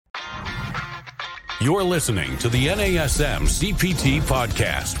You're listening to the NASM CPT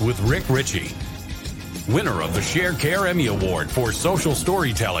podcast with Rick Ritchie, winner of the Share Care Emmy Award for Social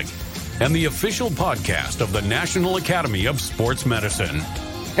Storytelling and the official podcast of the National Academy of Sports Medicine.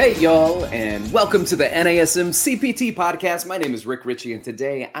 Hey, y'all, and welcome to the NASM CPT podcast. My name is Rick Ritchie, and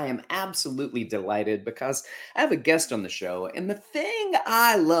today I am absolutely delighted because I have a guest on the show. And the thing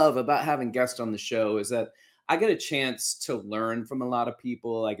I love about having guests on the show is that I get a chance to learn from a lot of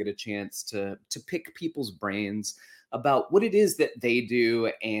people. I get a chance to pick people's brains about what it is that they do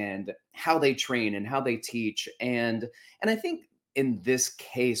and how they train and how they teach. And I think in this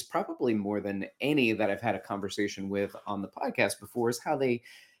case, probably more than any that I've had a conversation with on the podcast before, is how they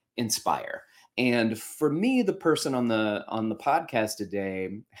inspire. And for me, the person on the podcast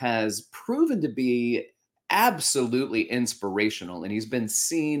today has proven to be absolutely inspirational, and he's been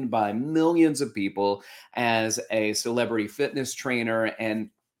seen by millions of people as a celebrity fitness trainer. And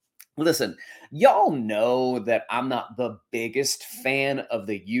listen, y'all know that I'm not the biggest fan of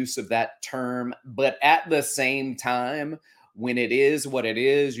the use of that term, but at the same time, when it is what it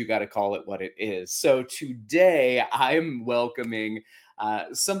is, you got to call it what it is. So today I'm welcoming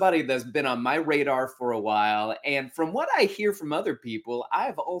somebody that's been on my radar for a while. And from what I hear from other people,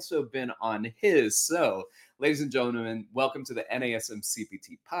 I've also been on his. So, ladies and gentlemen, welcome to the NASM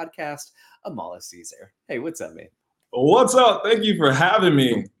CPT podcast, Amoila Cesar. Hey, what's up, man? What's up? Thank you for having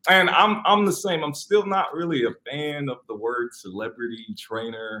me. And I'm the same. I'm still not really a fan of the word celebrity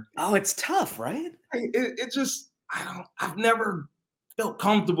trainer. Oh, it's tough, right? I've never felt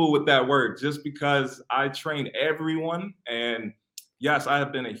comfortable with that word just because I train everyone. And yes, I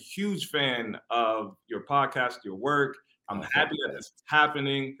have been a huge fan of your podcast, your work. I'm happy that this is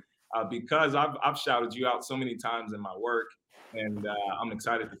happening because I've shouted you out so many times in my work. And I'm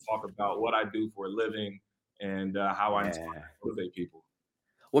excited to talk about what I do for a living and how I inspire and motivate people.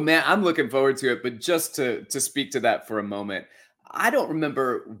 Well, man, I'm looking forward to it. But just to speak to that for a moment, I don't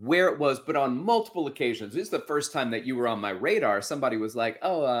remember where it was, but on multiple occasions, this is the first time that you were on my radar. Somebody was like,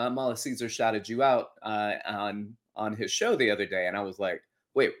 "Oh, Amoila Cesar shouted you out on his show the other day," and I was like,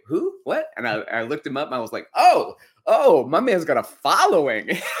 "Wait, who? What?" And I looked him up, and I was like, "Oh, my man's got a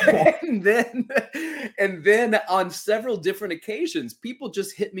following." and then on several different occasions, people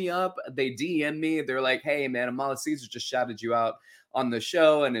just hit me up. They DM me. They're like, "Hey, man, Amoila Cesar just shouted you out on the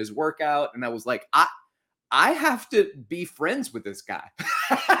show and his workout," and I was like, I have to be friends with this guy.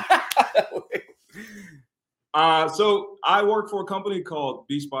 So I work for a company called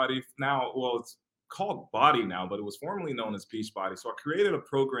Beachbody now. Well, it's called Body now, but it was formerly known as Beachbody. So I created a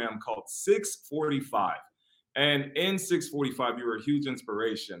program called 645. And in 645, you were a huge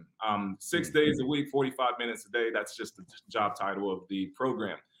inspiration. 6 days a week, 45 minutes a day. That's just the job title of the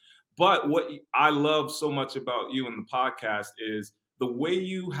program. But what I love so much about you and the podcast is the way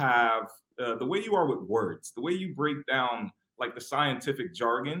you have the way you are with words, the way you break down like the scientific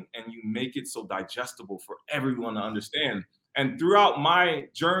jargon and you make it so digestible for everyone to understand. And throughout my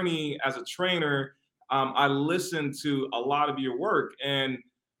journey as a trainer, I listened to a lot of your work, and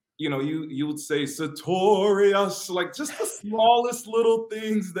you would say sartorius, like just the smallest little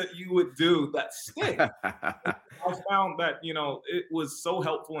things that you would do that stick. I found that it was so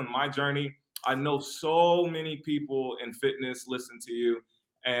helpful in my journey. I know so many people in fitness listen to you,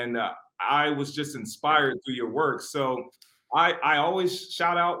 and I was just inspired through your work. So I always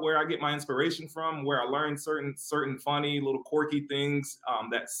shout out where I get my inspiration from, where I learn certain funny little quirky things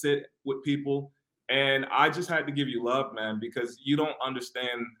that sit with people. And I just had to give you love, man, because you don't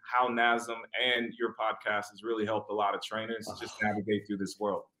understand how NASM and your podcast has really helped a lot of trainers just navigate through this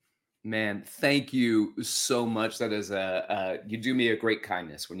world. Man, thank you so much. That is you do me a great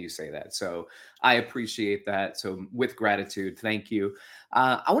kindness when you say that. So I appreciate that. So with gratitude, thank you.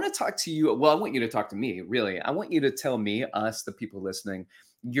 I want to talk to you. Well, I want you to talk to me, really. I want you to tell me, us, the people listening,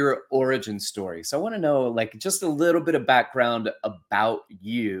 your origin story. So I want to know like just a little bit of background about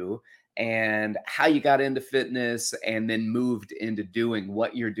you and how you got into fitness and then moved into doing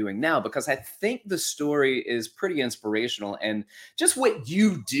what you're doing now, because I think the story is pretty inspirational, and just what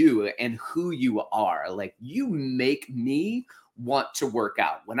you do and who you are. Like, you make me want to work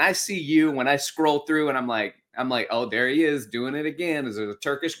out. When I see you, when I scroll through and I'm like, oh, there he is doing it again. Is it a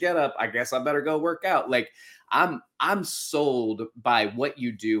Turkish getup? I guess I better go work out. Like, I'm sold by what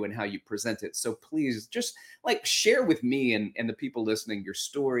you do and how you present it. So please just like share with me and the people listening your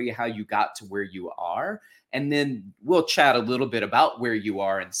story, how you got to where you are. And then we'll chat a little bit about where you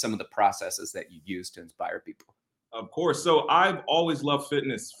are and some of the processes that you use to inspire people. Of course. So I've always loved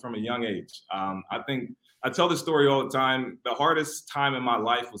fitness from a young age. I think I tell this story all the time. The hardest time in my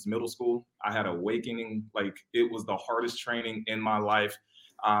life was middle school. I had awakening, like it was the hardest training in my life.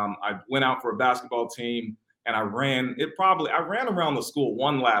 I went out for a basketball team and I ran around the school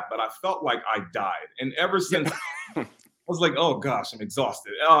one lap, but I felt like I died. And ever since I was like, oh gosh, I'm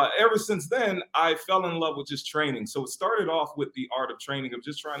exhausted. Ever since then, I fell in love with just training. So it started off with the art of training, of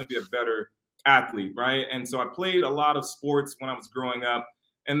just trying to be a better athlete, right? And so I played a lot of sports when I was growing up.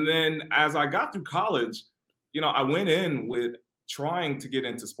 And then as I got through college, I went in with trying to get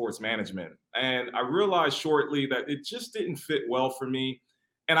into sports management. And I realized shortly that it just didn't fit well for me.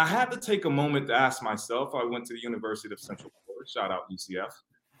 And I had to take a moment to ask myself. I went to the University of Central Florida, shout out UCF.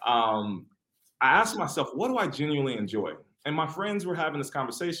 I asked myself, what do I genuinely enjoy? And my friends were having this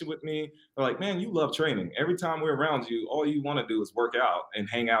conversation with me. They're like, man, you love training. Every time we're around you, all you want to do is work out and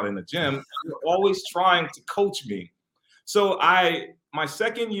hang out in the gym. You're always trying to coach me. So my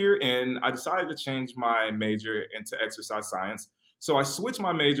second year in, I decided to change my major into exercise science. So I switched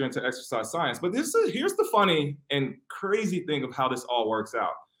my major into exercise science. But here's the funny and crazy thing of how this all works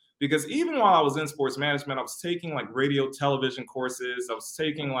out. Because even while I was in sports management, I was taking like radio, television courses. I was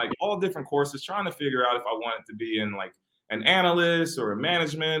taking like all different courses, trying to figure out if I wanted to be in like an analyst or a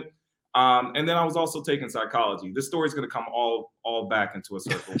management. And then I was also taking psychology. This story is going to come all back into a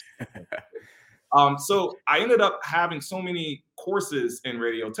circle. So I ended up having so many courses in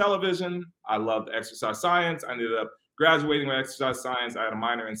radio, television. I loved exercise science. I ended up graduating with exercise science. I had a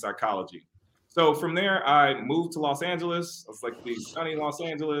minor in psychology. So from there, I moved to Los Angeles. I was like, please, sunny Los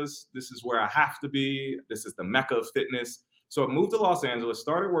Angeles. This is where I have to be. This is the mecca of fitness. So I moved to Los Angeles,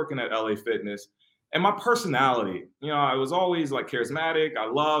 started working at LA Fitness. And my personality, I was always like charismatic.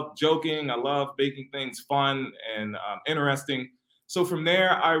 I love joking. I love making things fun and interesting. So from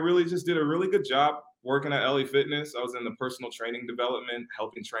there, I really just did a really good job working at LA Fitness. I was in the personal training development,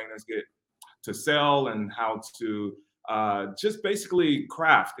 helping trainers get to sell and how to just basically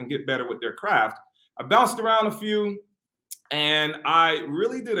craft and get better with their craft. I bounced around a few, and I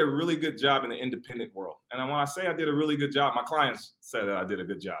really did a really good job in the independent world. And when I say I did a really good job, my clients said that I did a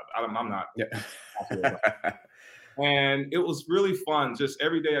good job. I'm not. Yeah. And it was really fun. Just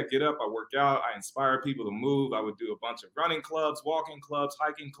every day I get up, I work out, I inspire people to move. I would do a bunch of running clubs, walking clubs,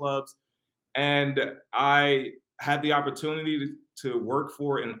 hiking clubs. And I had the opportunity to work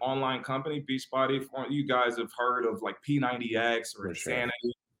for an online company, Beachbody. You guys have heard of like P90X or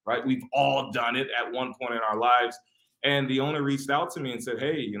Insanity, right? We've all done it at one point in our lives. And the owner reached out to me and said,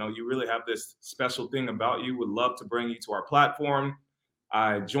 hey, you really have this special thing about you. Would love to bring you to our platform.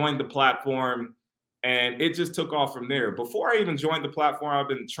 I joined the platform and it just took off from there. Before I even joined the platform, I've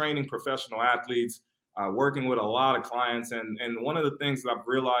been training professional athletes, working with a lot of clients. And one of the things that I've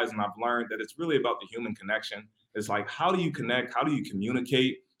realized and I've learned that it's really about the human connection. It's like, how do you connect? How do you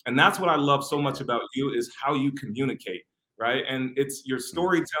communicate? And that's what I love so much about you is how you communicate, right? And it's your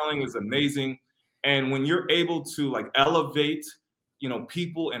storytelling is amazing. And when you're able to like elevate,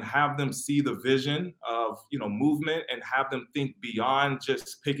 people and have them see the vision of, movement and have them think beyond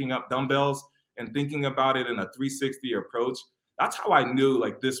just picking up dumbbells and thinking about it in a 360 approach, that's how I knew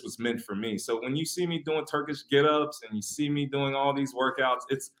like this was meant for me. So when you see me doing Turkish get-ups and you see me doing all these workouts,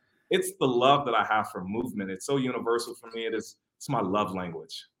 it's the love that I have for movement. It's so universal for me. It's my love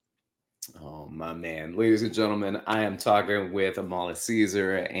language. Oh, my man. Ladies and gentlemen, I am talking with Amoila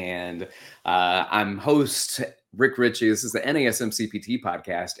Cesar, and I'm host Rick Ritchie. This is the NASM CPT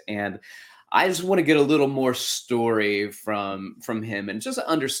podcast, and I just want to get a little more story from him and just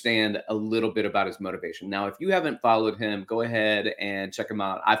understand a little bit about his motivation. Now, if you haven't followed him, go ahead and check him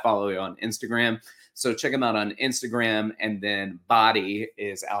out. I follow you on Instagram. So check him out on Instagram, and then Body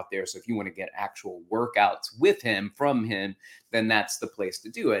is out there. So if you want to get actual workouts with him, from him, then that's the place to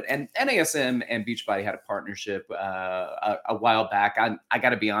do it. And NASM and Beachbody had a partnership a while back. I got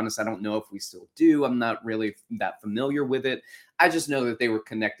to be honest, I don't know if we still do. I'm not really that familiar with it. I just know that they were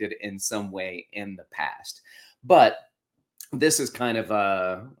connected in some way in the past. But this is kind of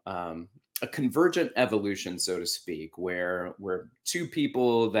a convergent evolution, so to speak, where two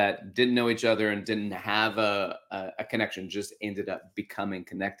people that didn't know each other and didn't have a connection just ended up becoming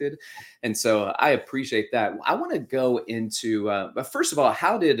connected. And so I appreciate that. I want to go into, but first of all,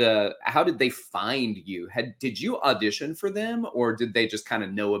 how did they find you? Did you audition for them, or did they just kind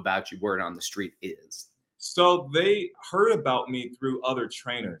of know about you? Word on the street is. So they heard about me through other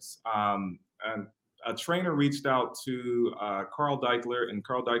trainers. And a trainer reached out to Carl Deichler, and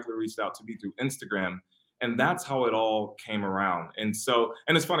Carl Deichler reached out to me through Instagram. And that's how it all came around. And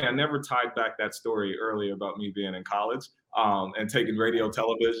it's funny, I never tied back that story earlier about me being in college and taking radio,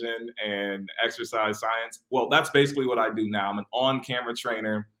 television, and exercise science. Well, that's basically what I do now. I'm an on-camera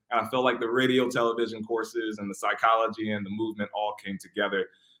trainer, and I feel like the radio, television courses and the psychology and the movement all came together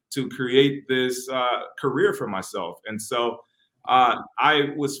to create this career for myself. And so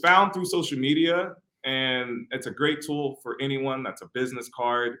I was found through social media, and it's a great tool for anyone. That's a business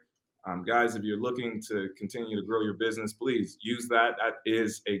card. Guys, if you're looking to continue to grow your business, please use that. That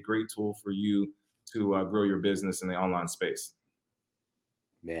is a great tool for you to grow your business in the online space.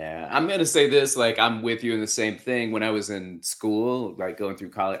 Yeah, I'm gonna say this, like I'm with you in the same thing. When I was in school, like going through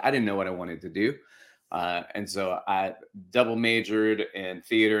college, I didn't know what I wanted to do. And so I double majored in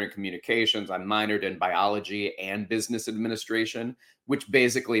theater and communications. I minored in biology and business administration, which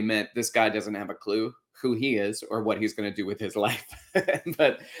basically meant this guy doesn't have a clue who he is or what he's going to do with his life.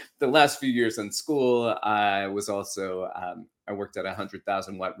 But the last few years in school, I was also, I worked at a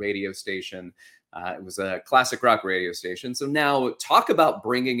 100,000 watt radio station. It was a classic rock radio station. So now talk about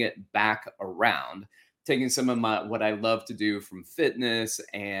bringing it back around, taking some of my, what I love to do from fitness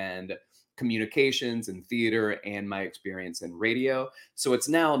and communications and theater and my experience in radio. So it's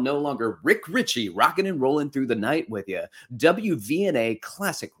now no longer Rick Ritchie rocking and rolling through the night with you. WVNA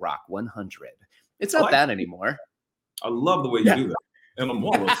Classic Rock 100. It's not that anymore. I love the way you do that. And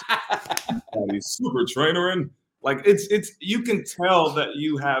Amoila, super trainer, and like it's you can tell that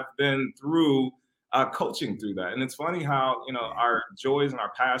you have been through coaching through that. And it's funny how, our joys and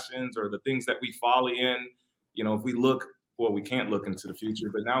our passions or the things that we follow in, if we look, well, we can't look into the future,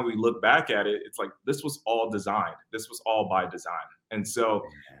 but now we look back at it, it's like, this was all designed. This was all by design. And so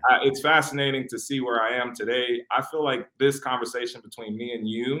it's fascinating to see where I am today. I feel like this conversation between me and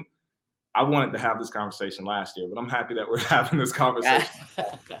you, I wanted to have this conversation last year, but I'm happy that we're having this conversation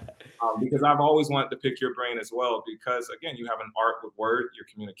because I've always wanted to pick your brain as well, because again, you have an art with word, your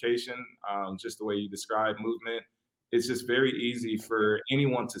communication, just the way you describe movement. It's just very easy for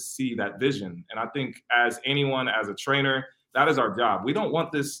anyone to see that vision. And I think as anyone, as a trainer, that is our job. We don't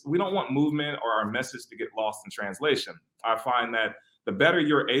want movement or our message to get lost in translation. I find that the better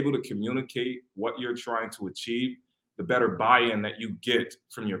you're able to communicate what you're trying to achieve, the better buy-in that you get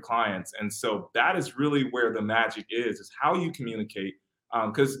from your clients. And so that is really where the magic is how you communicate.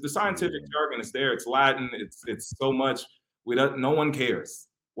 Because the scientific jargon is there, it's Latin, it's so much, no one cares.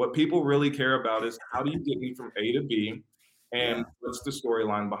 What people really care about is, how do you get me from A to B, and what's the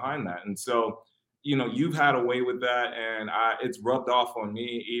storyline behind that? And so, you've had a way with that, and it's rubbed off on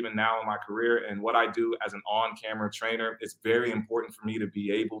me even now in my career. And what I do as an on-camera trainer, it's very important for me to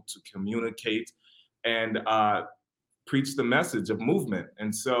be able to communicate and preach the message of movement.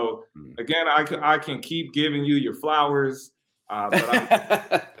 And so, again, I can keep giving you your flowers, but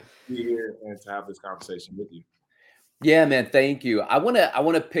I'm here and to have this conversation with you. Yeah, man. Thank you. I want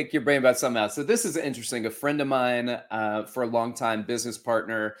to pick your brain about something else. So this is interesting. A friend of mine, for a long time, business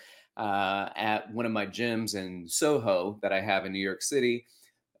partner at one of my gyms in Soho that I have in New York City,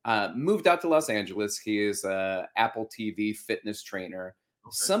 moved out to Los Angeles. He is a Apple TV fitness trainer.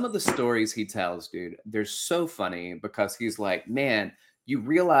 Okay. Some of the stories he tells, dude, they're so funny, because he's like, man, you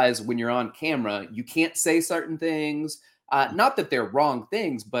realize when you're on camera, you can't say certain things. Not that they're wrong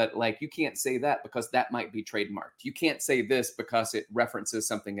things, but like, you can't say that because that might be trademarked. You can't say this because it references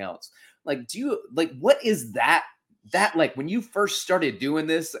something else. Like, what is that like when you first started doing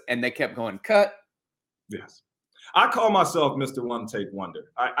this and they kept going, cut? Yes. I call myself Mr. One Take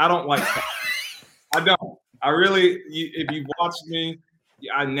Wonder. I don't like that. I don't. I really, if you've watched me,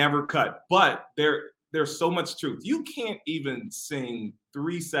 I never cut. But there's so much truth. You can't even sing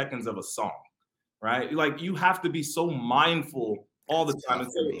 3 seconds of a song. Right? Like, you have to be so mindful all the time.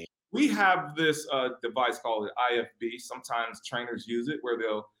 And so we have this device called IFB. Sometimes trainers use it, where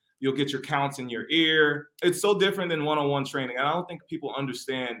you'll get your counts in your ear. It's so different than one-on-one training. And I don't think people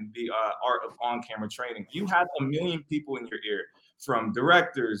understand the art of on-camera training. You have a million people in your ear, from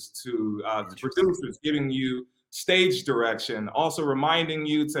directors to the producers, giving you stage direction, also reminding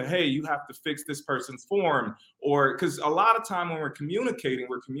you to, hey, you have to fix this person's form. Or because a lot of time when we're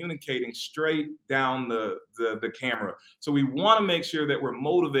communicating straight down the camera. So we want to make sure that we're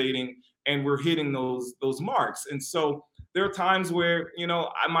motivating and we're hitting those marks. And so there are times where,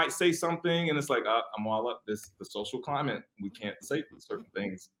 I might say something and it's like, Amoila, the social climate, we can't say certain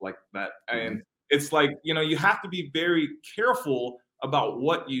things like that. And it's like, you have to be very careful about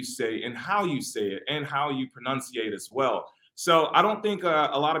what you say and how you say it and how you pronunciate as well. So I don't think a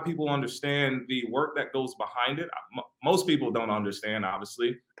lot of people understand the work that goes behind it. Most people don't understand,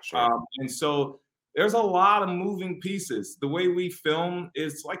 obviously. Sure. And so there's a lot of moving pieces. The way we film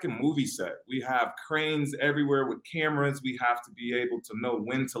is like a movie set. We have cranes everywhere with cameras. We have to be able to know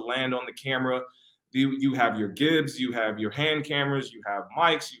when to land on the camera. You have your gibs, you have your hand cameras, you have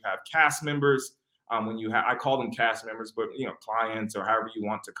mics, you have cast members. I call them cast members, but clients, or however you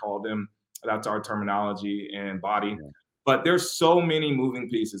want to call them, that's our terminology and body. Yeah. But there's so many moving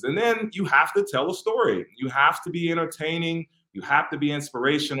pieces. And then you have to tell a story. You have to be entertaining You have to be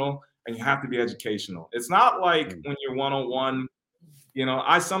inspirational and you have to be educational. It's not like when you're one-on-one,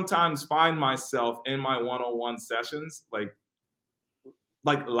 I sometimes find myself in my one-on-one sessions, like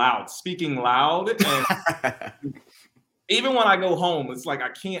loud, speaking loud. And even when I go home, it's like I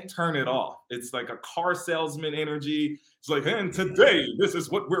can't turn it off. It's like a car salesman energy. It's like, and today, this is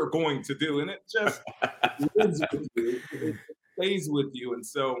what we're going to do. And it just lives with you. It stays with you. And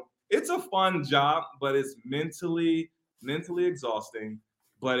so it's a fun job, but it's mentally exhausting,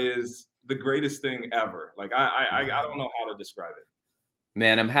 but is the greatest thing ever. Like I don't know how to describe it.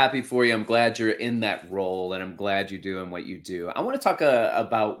 Man, I'm happy for you. I'm glad you're in that role, and I'm glad you're doing what you do. I want to talk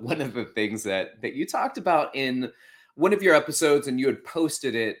about one of the things that you talked about in one of your episodes, and you had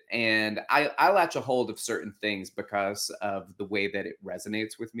posted it, and I latch a hold of certain things because of the way that it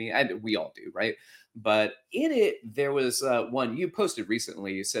resonates with me. And we all do, right? But in it, there was one you posted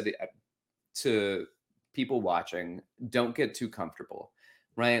recently. You said to people watching, don't get too comfortable,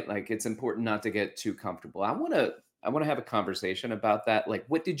 right? Like, it's important not to get too comfortable. I want to have a conversation about that. Like,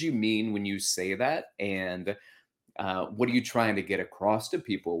 what did you mean when you say that? And what are you trying to get across to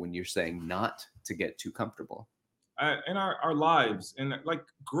people when you're saying not to get too comfortable? In our lives, and like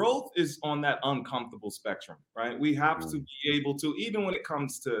growth is on that uncomfortable spectrum, right? We have to be able to, even when it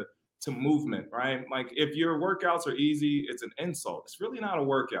comes to movement, right? Like if your workouts are easy, it's an insult. It's really not a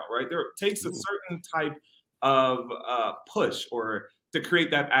workout, right? There takes a certain type of push or to create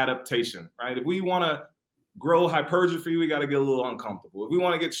that adaptation, right? If we want to grow hypertrophy, we got to get a little uncomfortable. If we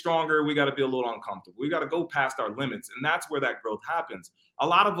want to get stronger, we got to be a little uncomfortable. We got to go past our limits, and that's where that growth happens. A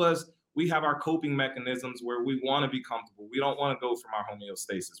lot of us, we have our coping mechanisms where we want to be comfortable. We don't want to go from our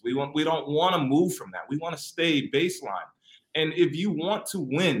homeostasis. We don't want to move from that. We want to stay baseline. And if you want to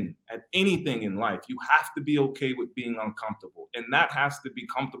win at anything in life, you have to be okay with being uncomfortable. And that has to be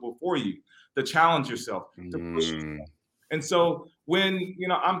comfortable for you, to challenge yourself, to push yourself. And so when,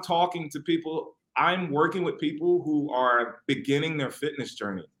 I'm talking to people, I'm working with people who are beginning their fitness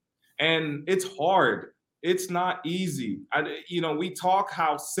journey. And it's hard. It's not easy. We talk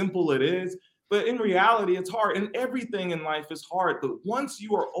how simple it is, but in reality, it's hard. And everything in life is hard. But once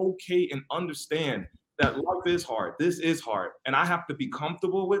you are okay and understand that life is hard, this is hard, and I have to be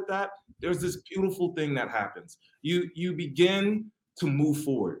comfortable with that, there's this beautiful thing that happens. You begin to move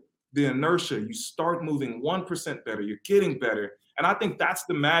forward. The inertia, you start moving 1% better. You're getting better. And I think that's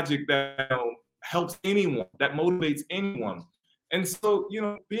the magic that helps anyone, that motivates anyone. And so,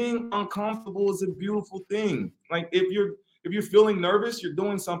 being uncomfortable is a beautiful thing. Like if you're feeling nervous, you're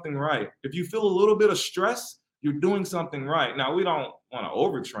doing something right. If you feel a little bit of stress, you're doing something right. Now, we don't want to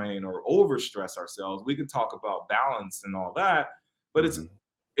overtrain or overstress ourselves. We can talk about balance and all that, but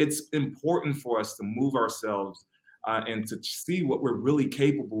it's important for us to move ourselves and to see what we're really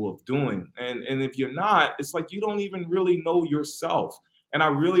capable of doing. And if you're not, it's like you don't even really know yourself. And I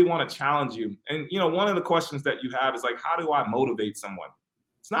really want to challenge you. And, one of the questions that you have is like, how do I motivate someone?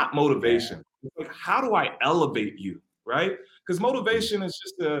 It's not motivation. Yeah. It's like, how do I elevate you? Right? Because motivation is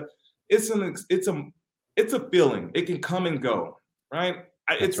just it's a feeling. It can come and go. Right?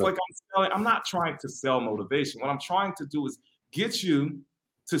 It's right. Like I'm not trying to sell motivation. What I'm trying to do is get you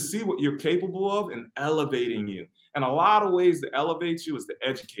to see what you're capable of and elevating you. And a lot of ways to elevate you is to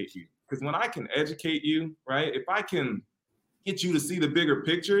educate you. Because when I can educate you, right? If I can get you to see the bigger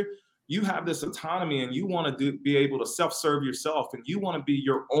picture, you have this autonomy and you want to be able to self-serve yourself, and you want to be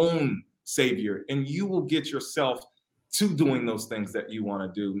your own savior, and you will get yourself to doing those things that you want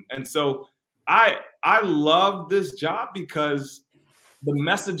to do. And so I love this job because the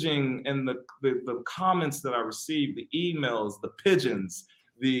messaging and the comments that I receive, the emails, the pigeons,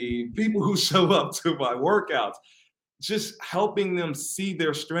 the people who show up to my workouts, just helping them see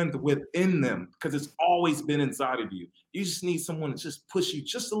their strength within them, because it's always been inside of you. You just need someone to just push you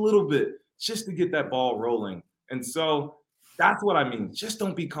just a little bit, just to get that ball rolling. And so that's what I mean. Just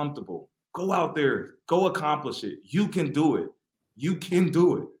don't be comfortable. Go out there, go accomplish it. You can do it. You can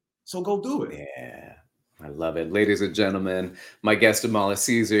do it. So go do it. Yeah. I love it. Ladies and gentlemen, my guest Amoila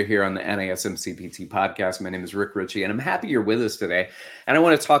Cesar here on the NASM CPT podcast. My name is Rick Ritchie, and I'm happy you're with us today. And I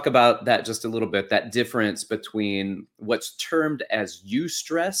want to talk about that just a little bit, that difference between what's termed as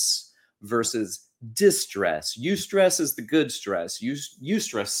eustress versus distress. Eustress is the good stress.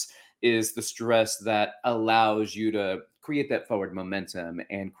 Eustress is the stress that allows you to create that forward momentum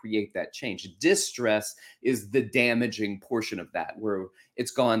and create that change. Distress is the damaging portion of that, where it's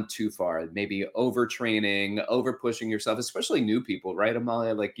gone too far, maybe overtraining, over pushing yourself, especially new people, right,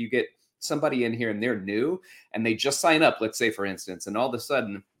 Amoila? Like you get somebody in here and they're new and they just sign up, let's say, for instance, and all of a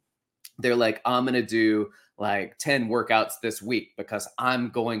sudden they're like, I'm going to do like 10 workouts this week because I'm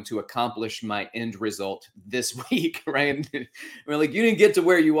going to accomplish my end result this week, right? We're like, you didn't get to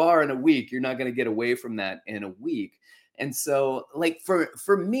where you are in a week. You're not going to get away from that in a week. And so like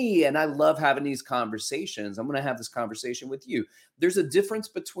for me, and I love having these conversations, I'm going to have this conversation with you. There's a difference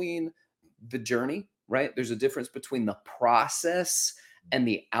between the journey, right? There's a difference between the process and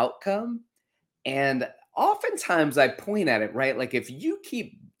the outcome. And oftentimes I point at it, right? Like if you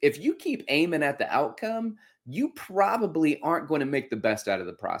keep aiming at the outcome, you probably aren't going to make the best out of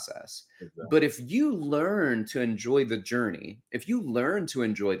the process. Exactly. But if you learn to enjoy the journey, if you learn to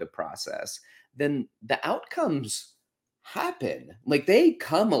enjoy the process, then the outcomes happen. Like they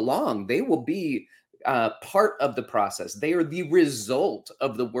come along. They will be part of the process. They are the result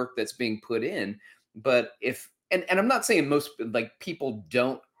of the work that's being put in. But if and I'm not saying most like people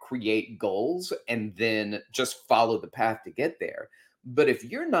don't create goals and then just follow the path to get there. But if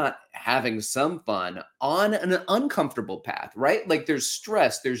you're not having some fun on an uncomfortable path, right? Like there's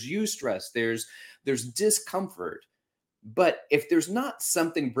stress, there's eustress, there's discomfort. But if there's not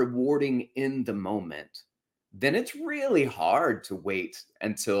something rewarding in the moment, then it's really hard to wait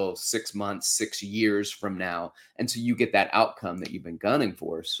until 6 months, 6 years from now until you get that outcome that you've been gunning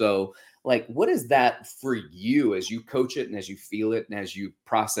for. So, like, what is that for you as you coach it and as you feel it and as you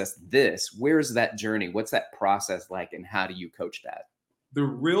process this? Where's that journey? What's that process like, and how do you coach that? The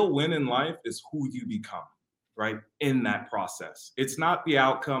real win in life is who you become, right? In that process. It's not the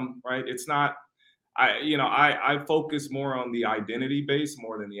outcome, right? It's not, I focus more on the identity base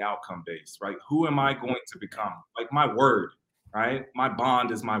more than the outcome base, right? Who am I going to become? Like my word, right? My bond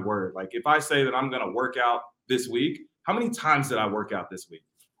is my word. Like if I say that I'm going to work out this week, how many times did I work out this week?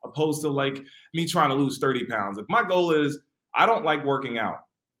 Opposed to like me trying to lose 30 pounds. If my goal is, I don't like working out,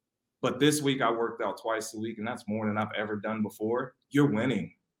 but this week I worked out twice a week, and that's more than I've ever done before. You're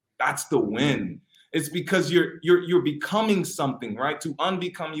winning. That's the win. It's because you're becoming something, right? To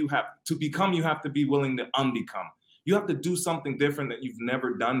unbecome, you have to become. You have to be willing to unbecome. You have to do something different that you've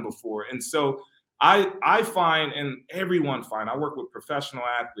never done before. And so I find, and everyone find, I work with professional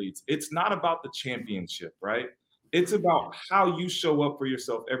athletes. It's not about the championship, right? It's about how you show up for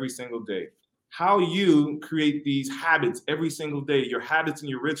yourself every single day. How you create these habits every single day, your habits and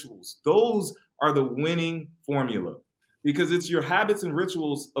your rituals. Those are the winning formula because it's your habits and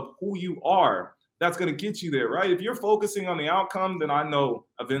rituals of who you are that's going to get you there, right? If you're focusing on the outcome, then I know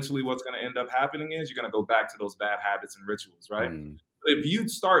eventually what's going to end up happening is you're going to go back to those bad habits and rituals, right? But if you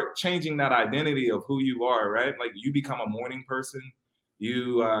start changing that identity of who you are, right? Like you become a morning person,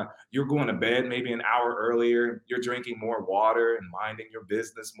 you're going to bed maybe an hour earlier, you're drinking more water and minding your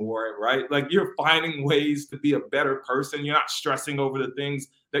business more, right? Like you're finding ways to be a better person. You're not stressing over the things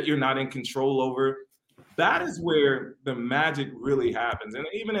that you're not in control over. That is where the magic really happens. And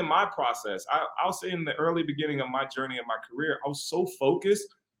even in my process, I'll say in the early beginning of my journey of my career, I was so focused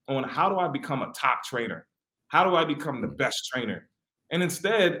on how do I become a top trainer? How do I become the best trainer? And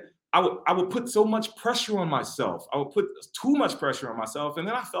instead, I would put so much pressure on myself. I would put too much pressure on myself. And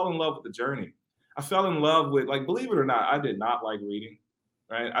then I fell in love with the journey. I fell in love with, like, believe it or not, I did not like reading,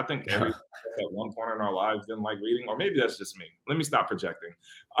 right? I think every at one point in our lives didn't like reading, or maybe that's just me. Let me stop projecting.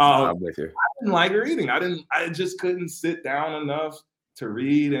 I'm with you. I didn't like reading. I just couldn't sit down enough to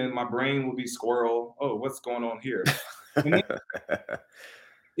read, and my brain would be squirrel. Oh, what's going on here? And then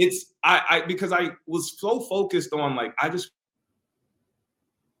it's because I was so focused on like I just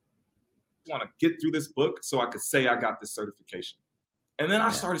want to get through this book so I could say I got this certification. And then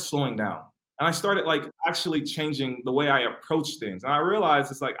I started slowing down. And I started like actually changing the way I approach things. And I realized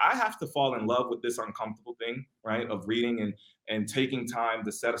it's like I have to fall in love with this uncomfortable thing, right? Of reading and taking time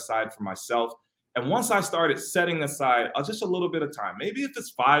to set aside for myself. And once I started setting aside just a little bit of time, maybe if it's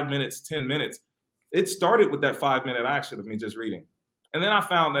 5 minutes, 10 minutes, it started with that 5-minute action of me just reading. And then I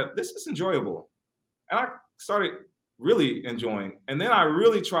found that this is enjoyable. And I started really enjoying. And then I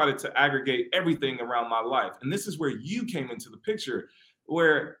really tried to aggregate everything around my life. And this is where you came into the picture,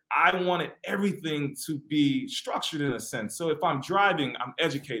 where I wanted everything to be structured in a sense. So if I'm driving, I'm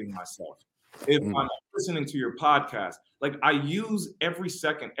educating myself. If I'm listening to your podcast, like I use every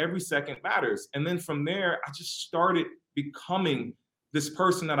second matters. And then from there, I just started becoming this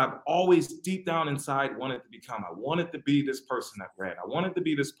person that I've always deep down inside wanted to become. I wanted to be this person that read. I wanted to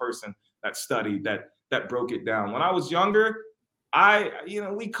be this person that studied, that broke it down. When I was younger,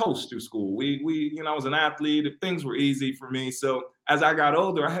 we coached through school. I was an athlete. Things were easy for me. So as I got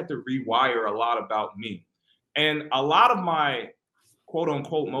older, I had to rewire a lot about me. And a lot of my quote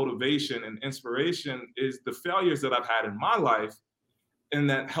unquote motivation and inspiration is the failures that I've had in my life, and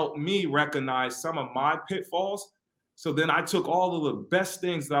that helped me recognize some of my pitfalls So then I took all of the best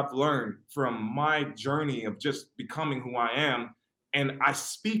things that I've learned from my journey of just becoming who I am, and I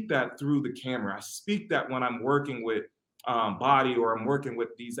speak that through the camera. I speak that when I'm working with body, or I'm working with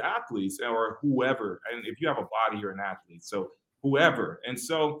these athletes or whoever. And if you have a body, you're an athlete. So whoever. And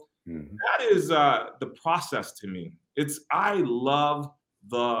so that is the process to me. I love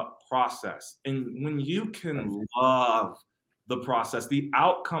the process. And when you can love the process, the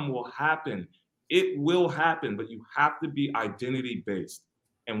outcome will happen. It will happen, but you have to be identity based.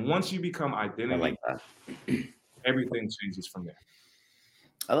 And once you become I identity, like that. everything changes from there.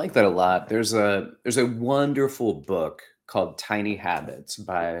 I like that a lot. There's a wonderful book called Tiny Habits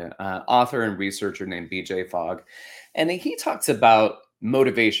by author and researcher named BJ Fogg, and he talks about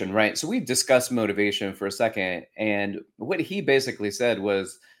motivation, right? So we discussed motivation for a second, and what he basically said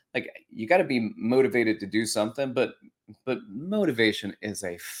was like you got to be motivated to do something, but motivation is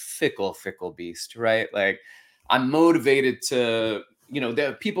a fickle beast, right? Like I'm motivated to,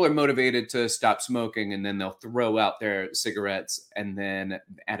 the people are motivated to stop smoking, and then they'll throw out their cigarettes, and then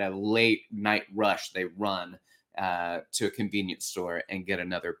at a late night rush they run to a convenience store and get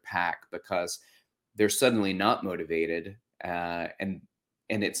another pack because they're suddenly not motivated, and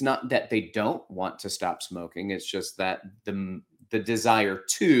it's not that they don't want to stop smoking, it's just that the desire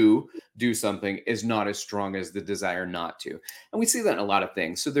to do something is not as strong as the desire not to. And we see that in a lot of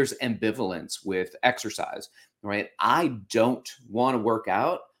things. So there's ambivalence with exercise, right? I don't want to work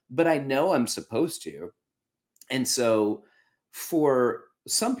out, but I know I'm supposed to. And so for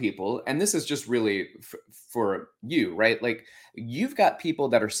some people, and this is just really for you, right? Like you've got people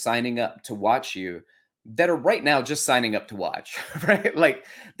that are signing up to watch you that are right now just signing up to watch, right? Like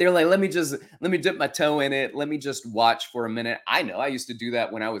they're like, let me dip my toe in it. Let me just watch for a minute. I know I used to do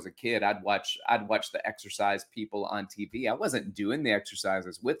that when I was a kid. I'd watch the exercise people on TV. I wasn't doing the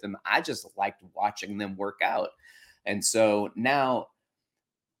exercises with them. I just liked watching them work out. And so now,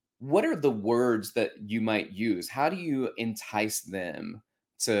 what are the words that you might use? How do you entice them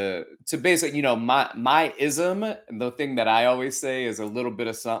to basically, my ism, the thing that I always say is a little bit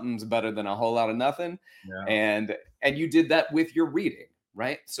of something's better than a whole lot of nothing. Yeah. And you did that with your reading,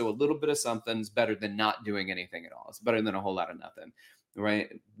 right? So a little bit of something's better than not doing anything at all. It's better than a whole lot of nothing, right?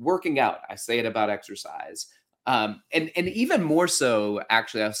 Working out, I say it about exercise. And even more so,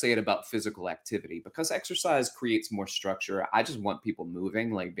 actually, I'll say it about physical activity because exercise creates more structure. I just want people moving,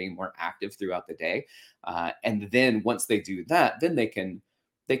 like being more active throughout the day. And then once they do that, then they can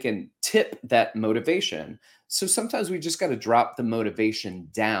tip that motivation. So sometimes we just got to drop the motivation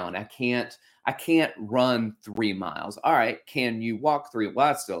down. I can't run 3 miles. All right, can you walk 3? Well,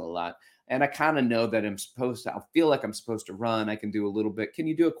 that's still a lot. And I kind of know that I feel like I'm supposed to run. I can do a little bit. Can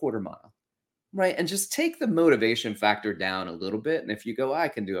you do a quarter mile? Right. And just take the motivation factor down a little bit. And if you go, I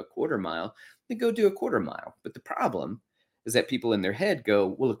can do a quarter mile, then go do a quarter mile. But the problem is that people in their head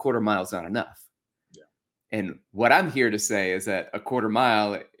go, well, a quarter mile is not enough. Yeah. And what I'm here to say is that a quarter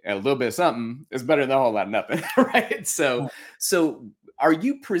mile, a little bit of something is better than a whole lot of nothing. Right. So are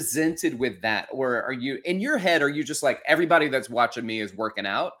you presented with that? Or are you in your head? Are you just like everybody that's watching me is working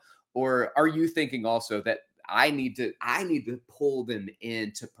out? Or are you thinking also that I need to pull them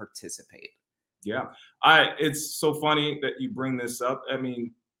in to participate? Yeah. It's so funny that you bring this up. I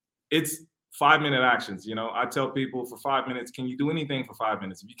mean, it's 5-minute actions. I tell people for 5 minutes, can you do anything for 5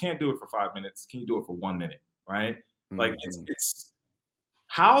 minutes? If you can't do it for 5 minutes, can you do it for 1 minute? Right. Like it's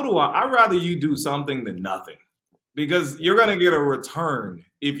how do I'd rather you do something than nothing because you're going to get a return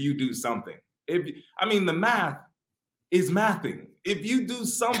if you do something. The math is mathing. If you do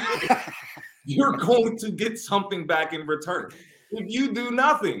something, you're going to get something back in return. If you do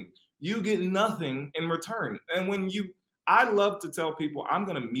nothing, you get nothing in return. And I love to tell people, I'm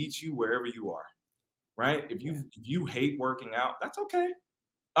going to meet you wherever you are, right? If you hate working out, that's okay.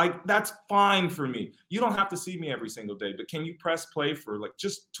 Like, that's fine for me. You don't have to see me every single day, but can you press play for like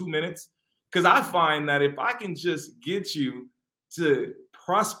just 2 minutes? Because I find that if I can just get you to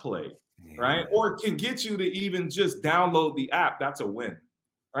press play, right? Or can get you to even just download the app, that's a win,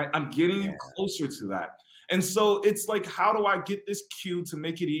 right? I'm getting you closer to that. And so it's like, how do I get this cue to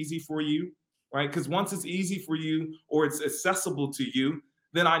make it easy for you, right? Because once it's easy for you or it's accessible to you,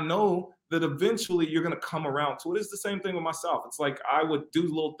 then I know that eventually you're going to come around to it. It's the same thing with myself. It's like I would do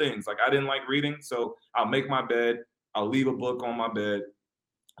little things. Like I didn't like reading, so I'll make my bed. I'll leave a book on my bed.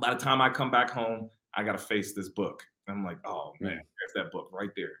 By the time I come back home, I got to face this book. And I'm like, oh, man, there's that book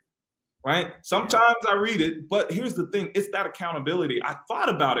right there. Right? Sometimes I read it, but here's the thing. It's that accountability. I thought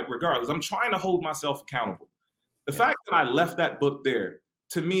about it regardless. I'm trying to hold myself accountable. The fact that I left that book there,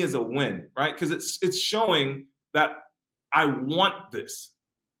 to me, is a win, right? Because it's showing that I want this.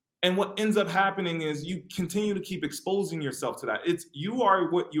 And what ends up happening is you continue to keep exposing yourself to that. You are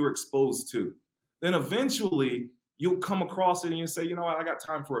what you're exposed to. Then eventually you'll come across it and you say, you know what, I got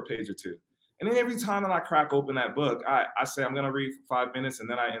time for a page or two. And then every time that I crack open that book, I say I'm gonna read for 5 minutes, and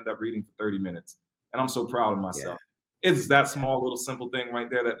then I end up reading for 30 minutes. And I'm so proud of myself. It's that small little simple thing right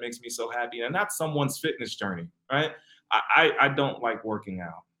there that makes me so happy. And that's someone's fitness journey, right? I don't like working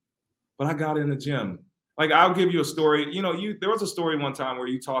out, but I got in the gym. Like, I'll give you a story. There was a story one time where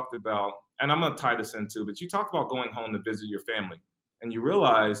you talked about, and I'm gonna tie this into, but you talked about going home to visit your family, and you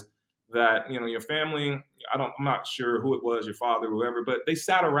realize that your family. I'm not sure who it was, your father, whoever, but they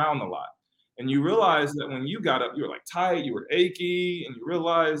sat around a lot, and you realize that when you got up, you were like tight, you were achy, and you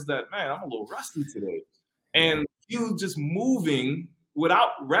realized that, man, I'm a little rusty today, and you just moving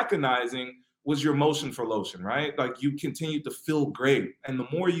without recognizing was your motion for lotion, right? Like, you continue to feel great, and the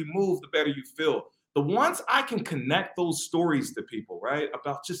more you move, the better you feel. The once I can connect those stories to people, right,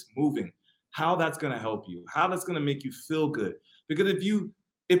 about just moving, how that's going to help you, how that's going to make you feel good. Because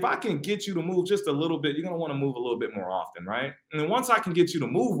if I can get you to move just a little bit, you're going to want to move a little bit more often, right? And then once I can get you to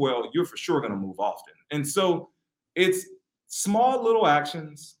move well, you're for sure going to move often. And so it's small little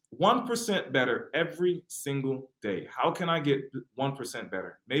actions, 1% better every single day. How can I get 1%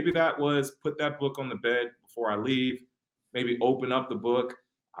 better? Maybe that was put that book on the bed before I leave, maybe open up the book.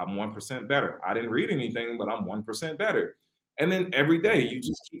 I'm 1% better. I didn't read anything, but I'm 1% better. And then every day you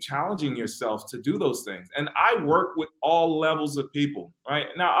just keep challenging yourself to do those things. And I work with all levels of people, right?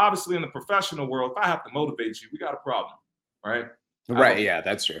 Now, obviously in the professional world, if I have to motivate you, we got a problem, right? Right. Yeah,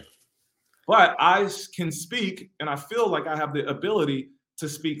 that's true. But I can speak, and I feel like I have the ability to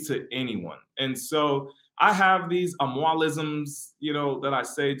speak to anyone. And so I have these Amoilisms, that I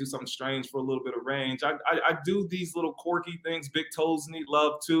say, do something strange for a little bit of range. I do these little quirky things. Big toes need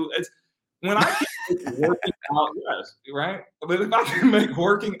love too. It's when I can make working out, yes, right? But if I can make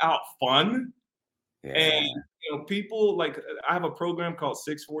working out fun, and people, like, I have a program called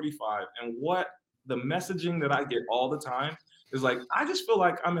 645, and what the messaging that I get all the time is like, I just feel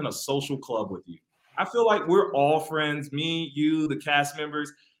like I'm in a social club with you. I feel like we're all friends, me, you, the cast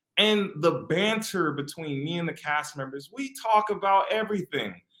members. And the banter between me and the cast members, we talk about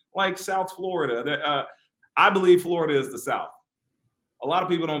everything, like South Florida. I believe Florida is the South. A lot of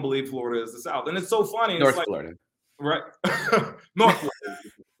people don't believe Florida is the South. And it's so funny. North it's like, Florida. Right? North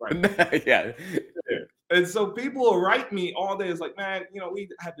Florida. Right. Yeah. And so people will write me all day. It's like, man, we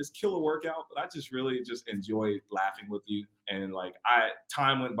had this killer workout, but I just really just enjoyed laughing with you. And like,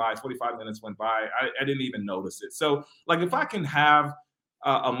 time went by, 45 minutes went by. I didn't even notice it. So like, if I can have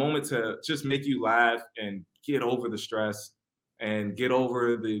a moment to just make you laugh and get over the stress and get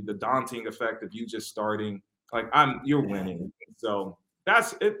over the daunting effect of you just starting, like, you're winning. So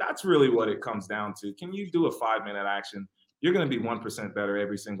that's it. That's really what it comes down to. Can you do a 5-minute action? You're going to be 1% better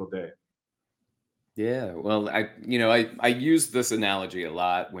every single day. Yeah, well, I use this analogy a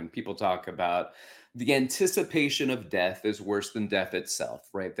lot when people talk about the anticipation of death is worse than death itself,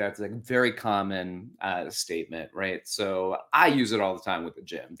 right? That's a very common statement, right? So I use it all the time with the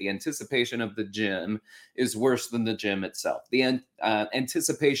gym. The anticipation of the gym is worse than the gym itself. The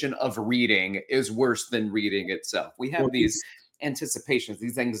anticipation of reading is worse than reading itself. We have these anticipations,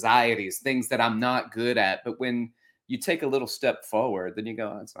 these anxieties, things that I'm not good at, but when you take a little step forward, then you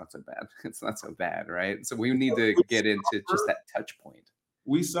go, oh, it's not so bad. It's not so bad, right? So we need to get into just that touch point.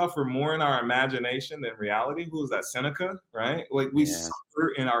 We suffer more in our imagination than reality. Who is that? Seneca, right? Like, we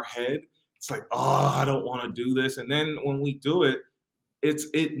suffer in our head. It's like, oh, I don't want to do this. And then when we do it,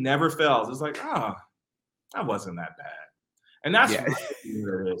 it never fails. It's like, that wasn't that bad. And that's what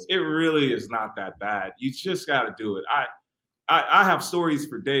it is. It really is not that bad. You just got to do it. I have stories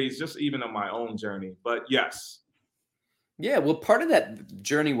for days, just even on my own journey. But yes. Yeah, well, part of that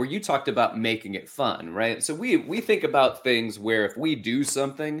journey where you talked about making it fun, right? So we think about things where if we do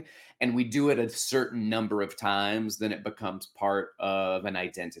something and we do it a certain number of times, then it becomes part of an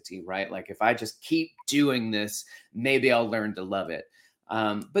identity, right? Like, if I just keep doing this, maybe I'll learn to love it.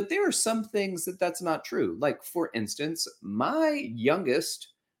 But there are some things that's not true. Like, for instance, my youngest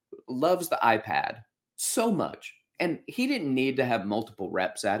loves the iPad so much, and he didn't need to have multiple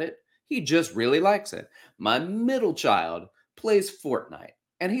reps at it. He just really likes it. My middle child plays Fortnite,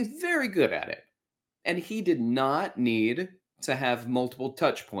 and he's very good at it. And he did not need to have multiple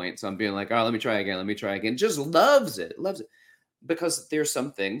touch points on being like, oh, let me try again. Let me try again. Just loves it. Loves it. Because there's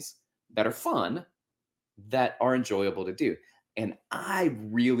some things that are fun that are enjoyable to do. And I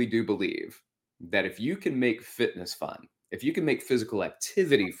really do believe that if you can make fitness fun, if you can make physical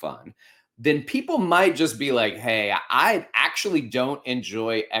activity fun, then people might just be like, hey, I actually don't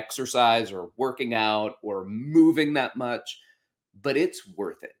enjoy exercise or working out or moving that much, but it's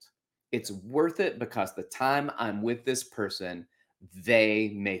worth it. it's worth it because the time I'm with this person,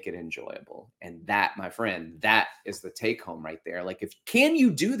 they make it enjoyable. And that, my friend, that is the take home right there. Like, if can you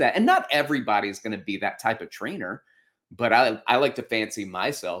do that? And not everybody's going to be that type of trainer, but I like to fancy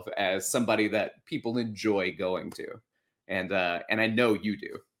myself as somebody that people enjoy going to. And I know you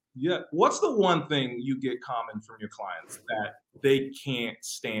do. Yeah. What's the one thing you get common from your clients that they can't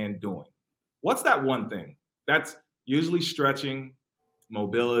stand doing? What's that one thing? That's usually stretching,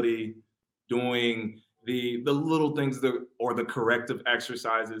 mobility, doing the little things or the corrective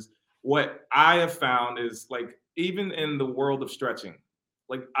exercises. What I have found is, like, even in the world of stretching,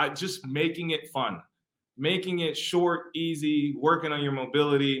 like, I just making it fun, making it short, easy, working on your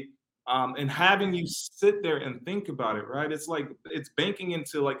mobility, and having you sit there and think about it, right? It's like it's banking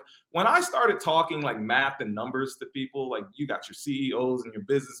into, like, when I started talking like math and numbers to people, like, you got your CEOs and your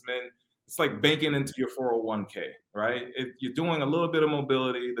businessmen, it's like banking into your 401k, right? You're doing a little bit of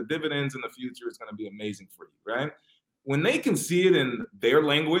mobility, the dividends in the future is going to be amazing for you, right? When they can see it in their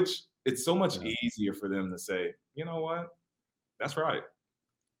language, it's so much Yeah. easier for them to say, you know what? That's right.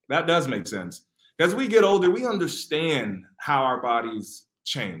 That does make sense. As we get older, we understand how our bodies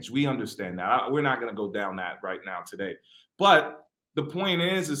change. We understand that. We're not going to go down that right now today. But the point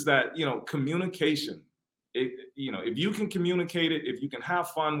is that, communication, if you can communicate it, if you can have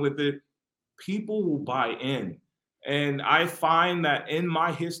fun with it, people will buy in. And I find that in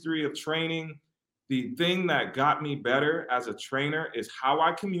my history of training, the thing that got me better as a trainer is how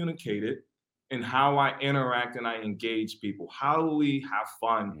I communicate it and how I interact and I engage people. How do we have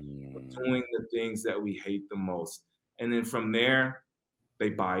fun doing the things that we hate the most? And then from there, they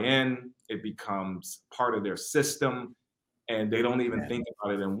buy in, it becomes part of their system, and they don't even Yeah. think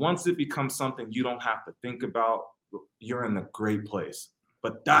about it. And once it becomes something you don't have to think about, you're in a great place.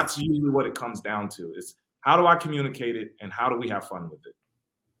 But that's usually what it comes down to, is how do I communicate it and how do we have fun with it?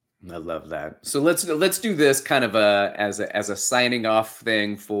 I love that. So let's do this kind of as a signing off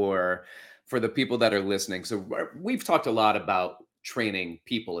thing for the people that are listening. So we've talked a lot about training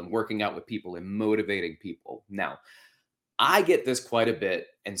people and working out with people and motivating people. Now, I get this quite a bit,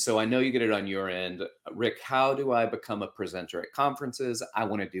 and so I know you get it on your end. Rick, how do I become a presenter at conferences? I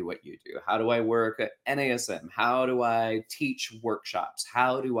want to do what you do. How do I work at NASM? How do I teach workshops?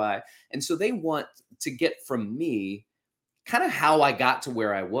 How do I? And so they want to get from me kind of how I got to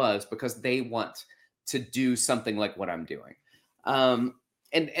where I was because they want to do something like what I'm doing. Um,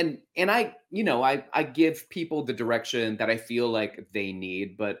 and I give people the direction that I feel like they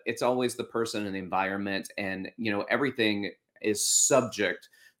need, but it's always the person and the environment, and everything is subject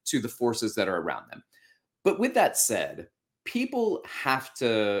to the forces that are around them. But with that said, people have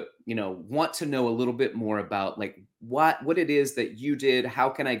to want to know a little bit more about, like, what it is that you did. How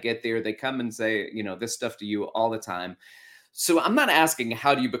can I get there? They come and say this stuff to you all the time. So I'm not asking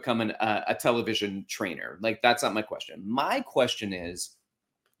how do you become a television trainer. Like, that's not my question. My question is,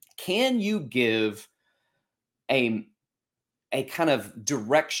 can you give a kind of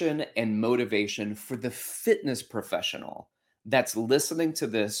direction and motivation for the fitness professional that's listening to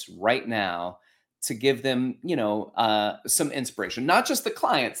this right now, to give them some inspiration? Not just the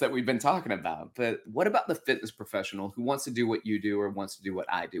clients that we've been talking about, but what about the fitness professional who wants to do what you do or wants to do what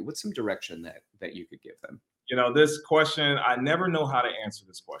I do? What's some direction that you could give them? This question, I never know how to answer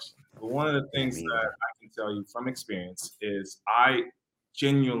this question. But one of the Yeah, things me that either. I can tell you from experience is I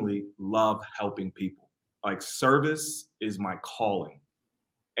genuinely love helping people. Like, service is my calling.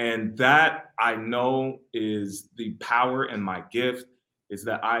 And that, I know, is the power and my gift, is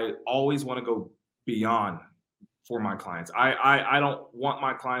that I always want to go beyond for my clients. I don't want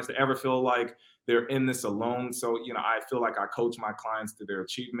my clients to ever feel like they're in this alone. So, I feel like I coach my clients to their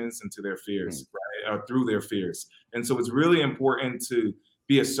achievements and to their Hmm. fears, right? Or through their fears. And so it's really important to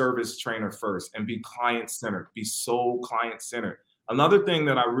be a service trainer first and be client centered, be so client centered. Another thing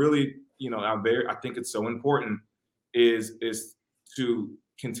that I really, I think it's so important is to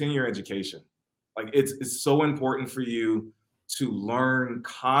continue your education. Like, it's so important for you to learn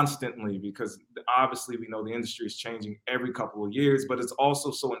constantly, because obviously we know the industry is changing every couple of years, but it's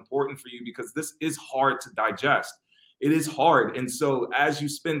also so important for you because this is hard to digest. It is hard. And so as you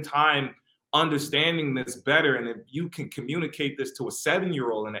spend time understanding this better, and if you can communicate this to a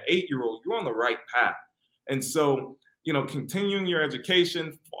 7-year-old and an 8-year-old, you're on the right path. And so, continuing your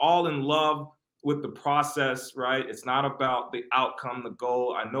education, fall in love with the process, right? It's not about the outcome, the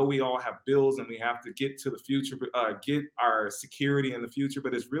goal. I know we all have bills and we have to get to the future, get our security in the future,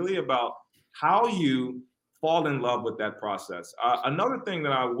 but it's really about how you fall in love with that process. Another thing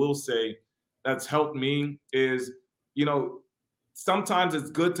that I will say that's helped me is, you know, sometimes it's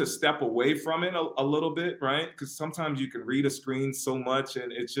good to step away from it a little bit, right? Because sometimes you can read a screen so much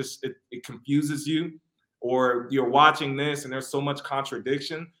and it's just, it confuses you, or you're watching this and there's so much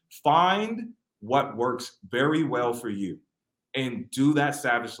contradiction, find what works very well for you and do that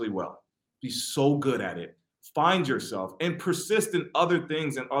savagely well. Be so good at it. Find yourself and persist in other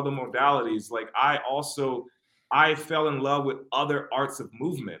things and other modalities. Like I fell in love with other arts of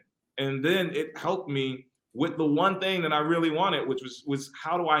movement. And then it helped me with the one thing that I really wanted, which was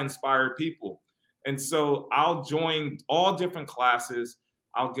how do I inspire people? And so I'll join all different classes.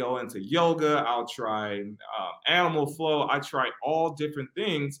 I'll go into yoga. I'll try animal flow. I try all different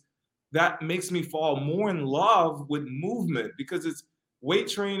things. That makes me fall more in love with movement, because it's weight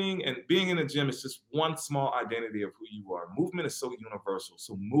training and being in the gym is just one small identity of who you are. Movement is so universal.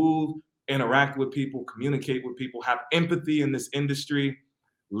 So move, interact with people, communicate with people, have empathy in this industry,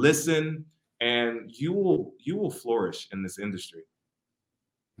 listen, and you will flourish in this industry.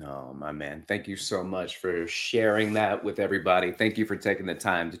 Oh, my man. Thank you so much for sharing that with everybody. Thank you for taking the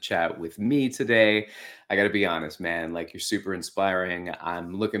time to chat with me today. I got to be honest, man, like, you're super inspiring.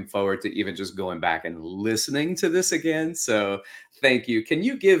 I'm looking forward to even just going back and listening to this again. So thank you. Can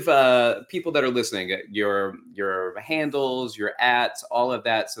you give people that are listening your handles, your ats, all of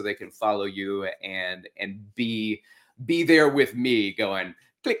that, so they can follow you and be there with me going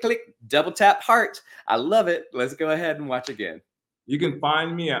click, click, double tap heart. I love it. Let's go ahead and watch again. You can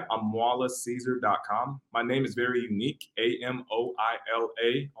find me at amoilacesar.com. My name is very unique,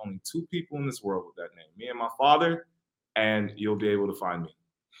 Amoila. Only 2 people in this world with that name, me and my father, and you'll be able to find me.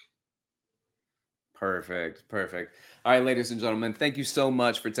 Perfect. Perfect. All right, ladies and gentlemen, thank you so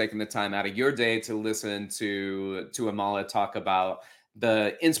much for taking the time out of your day to listen to Amoila talk about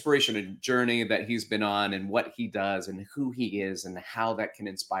the inspiration and journey that he's been on and what he does and who he is and how that can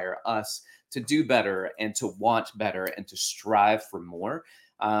inspire us to do better and to want better and to strive for more.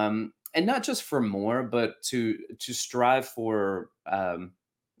 And not just for more, but to strive for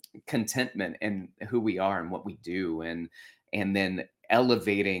contentment in who we are and what we do, and then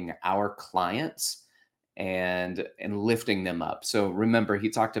elevating our clients and lifting them up. So remember, he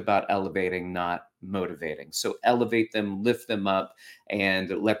talked about elevating, not motivating. So elevate them, lift them up, and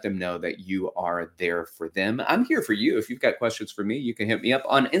let them know that you are there for them. I'm here for you. If you've got questions for me, you can hit me up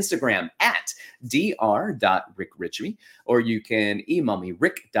on Instagram at dr.rickritchie, or you can email me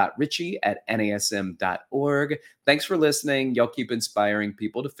rick.ritchie@nasm.org. Thanks for listening. Y'all keep inspiring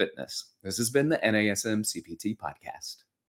people to fitness. This has been the NASM CPT podcast.